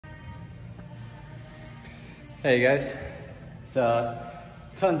Hey guys, so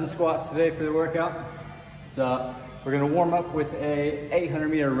tons of squats today for the workout. So we're gonna warm up with a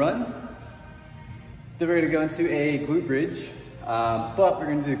 800-meter run. Then we're gonna go into a glute bridge, but we're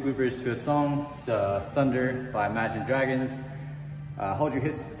gonna do the glute bridge to a song. It's Thunder by Imagine Dragons. Hold your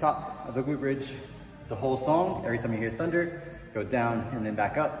hips at the top of the glute bridge the whole song. Every time you hear thunder, go down and then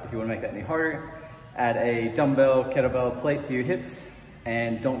back up. If you wanna make that any harder, add a dumbbell, kettlebell plate to your hips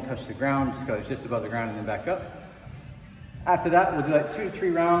and don't touch the ground, just go just above the ground and then back up. After that, we'll do like 2 to 3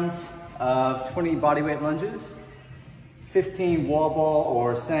 rounds of 20 bodyweight lunges, 15 wall ball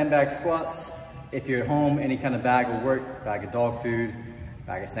or sandbag squats. If you're at home, any kind of bag will work, bag of dog food,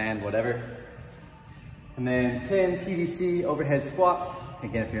 bag of sand, whatever. And then 10 PDC overhead squats.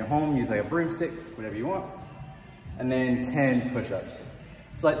 Again, if you're at home, use like a broomstick, whatever you want. And then 10 push-ups.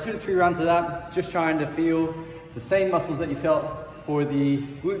 So like 2 to 3 rounds of that, just trying to feel the same muscles that you felt for the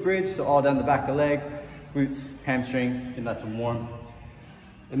glute bridge, so all down the back of the leg, glutes, hamstring, get nice and warm.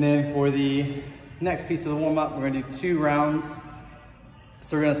 And then for the next piece of the warm up, we're gonna do 2 rounds.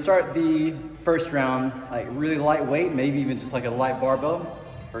 So we're gonna start the first round like really lightweight, maybe even just like a light barbell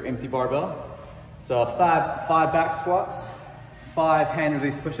or empty barbell. So 5 back squats, 5 hand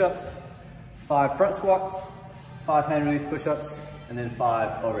release push-ups, 5 front squats, 5 hand release push-ups, and then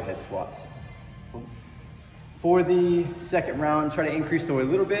 5 overhead squats. For the second round, try to increase the weight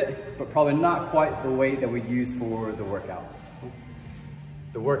a little bit, but probably not quite the weight that we use for the workout.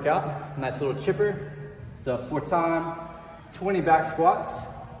 The workout, nice little chipper. So for time, 20 back squats,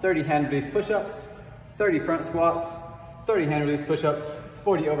 30 hand release push-ups, 30 front squats, 30 hand release push-ups,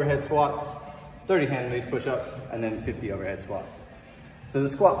 40 overhead squats, 30 hand release push-ups, and then 50 overhead squats. So the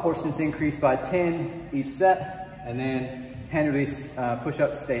squat portions increase by 10 each set, and then hand release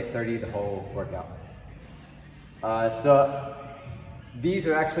push-ups stay at 30 the whole workout. So these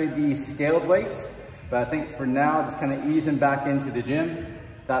are actually the scaled weights, but I think for now, just kind of easing back into the gym.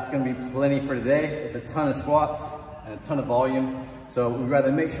 That's gonna be plenty for today. It's a ton of squats and a ton of volume. So we'd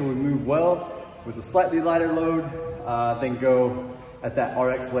rather make sure we move well with a slightly lighter load than go at that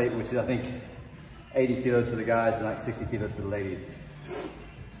RX weight, which is I think 80 kilos for the guys and like 60 kilos for the ladies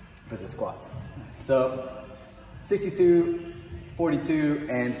for the squats. So 62, 42,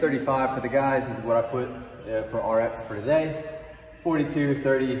 and 35 for the guys is what I put for RX for today. 42,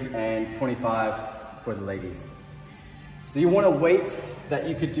 30, and 25 for the ladies. So you want a weight that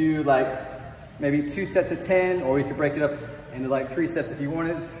you could do like maybe 2 sets of 10, or you could break it up into like 3 sets if you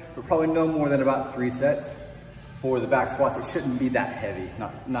wanted, but probably no more than about 3 sets. For the back squats, it shouldn't be that heavy,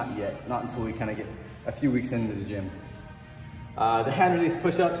 not yet, not until we kind of get a few weeks into the gym. The hand release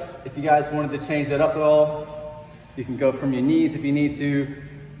push-ups, if you guys wanted to change that up at all, you can go from your knees if you need to,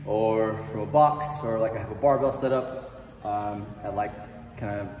 or from a box, or like I have a barbell set up at like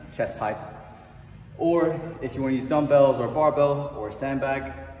kind of chest height. Or if you want to use dumbbells or a barbell or a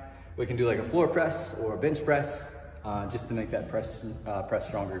sandbag, we can do like a floor press or a bench press just to make that press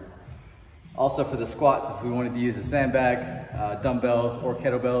stronger. Also for the squats, if we wanted to use a sandbag, dumbbells or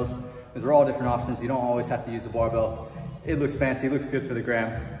kettlebells, those are all different options. You don't always have to use the barbell. It looks fancy, it looks good for the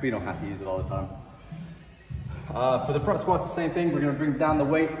gram, but you don't have to use it all the time. For the front squats, the same thing. We're gonna bring down the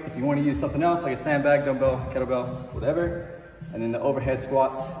weight. If you wanna use something else, like a sandbag, dumbbell, kettlebell, whatever. And then the overhead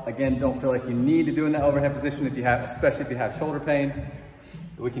squats, again, don't feel like you need to do in that overhead position if you have, especially if you have shoulder pain.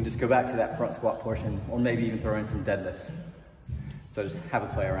 We can just go back to that front squat portion, or maybe even throw in some deadlifts. So just have a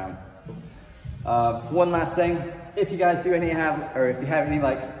play around. One last thing, if you guys do if you have any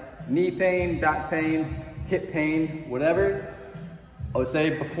like knee pain, back pain, hip pain, whatever, I would say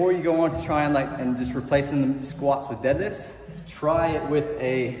before you go on to try and just replacing the squats with deadlifts, try it with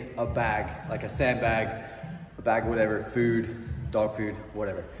a bag, like a sandbag, a bag, whatever, food, dog food,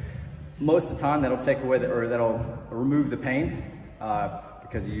 whatever. Most of the time that'll take away that'll remove the pain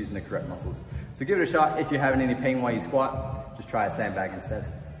because you're using the correct muscles. So give it a shot. If you're having any pain while you squat, just try a sandbag instead.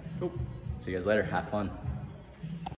 Cool. See you guys later, have fun.